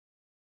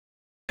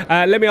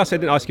Let me ask, I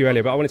didn't ask you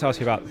earlier, but I wanted to ask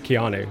you about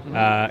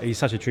Keanu. He's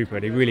such a trooper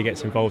and he really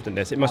gets involved in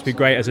this. It must be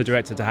great as a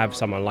director to have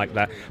someone like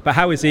that. But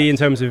how is he in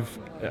terms of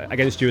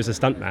against you as a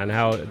stuntman?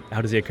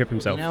 How does he equip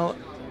himself? You know,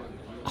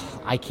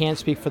 I can't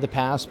speak for the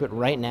past, but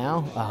right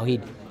now,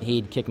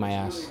 he'd kick my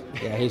ass.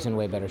 Yeah, he's in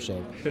way better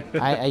shape.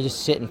 I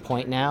just sit and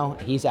point now.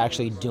 He's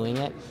actually doing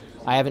it.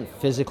 I haven't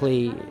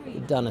physically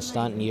done a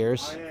stunt in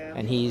years,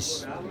 and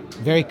he's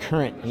very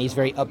current and he's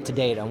very up to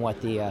date on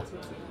what the.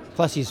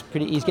 Plus, he's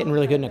getting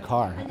really good in a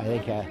car. I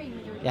think.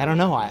 I don't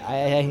know. I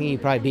think he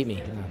probably beat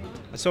me.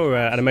 I saw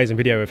an amazing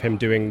video of him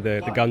doing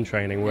the gun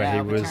training where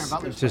he was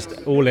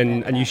just all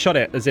in, and you shot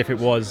it as if it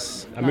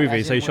was a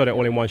movie, so you shot it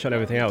all in one shot and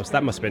everything else.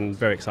 That must have been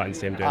very exciting to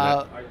see him doing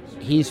that.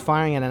 He's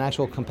firing at an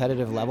actual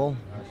competitive level.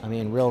 I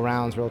mean, real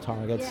rounds, real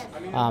targets.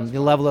 The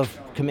level of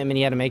commitment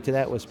he had to make to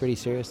that was pretty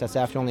serious. That's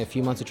after only a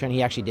few months of training.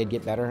 He actually did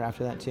get better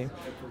after that, too.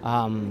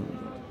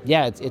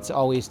 It's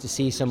always to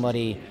see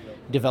somebody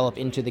develop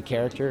into the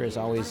character is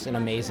always an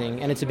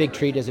amazing, and it's a big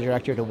treat as a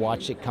director to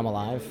watch it come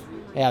alive.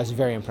 Yeah, I was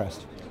very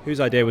impressed. Whose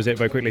idea was it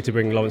very quickly to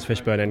bring Laurence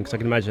Fishburne in? Because I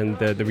can imagine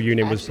the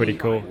reunion was pretty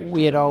cool.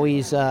 We had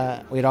always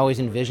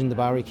envisioned the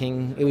Bowery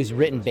King. It was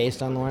written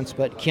based on Laurence,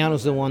 but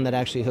Keanu's the one that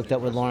actually hooked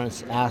up with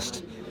Laurence,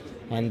 asked,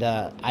 and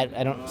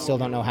I still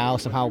don't know how.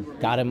 Somehow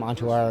got him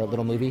onto our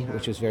little movie,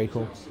 which was very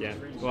cool. Yeah.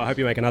 Well, I hope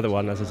you make another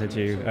one. As I said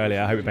to you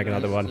earlier, I hope you make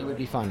another one. It would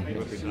be fun.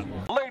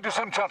 Ladies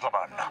and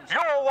gentlemen,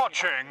 you're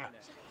watching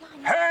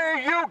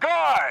Hey You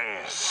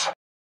Guys.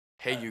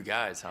 Hey You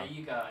Guys, huh? Hey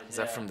You Guys. Is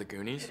that from the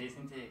Goonies? It is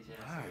indeed,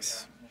 yeah.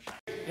 Nice.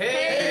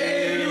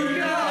 Hey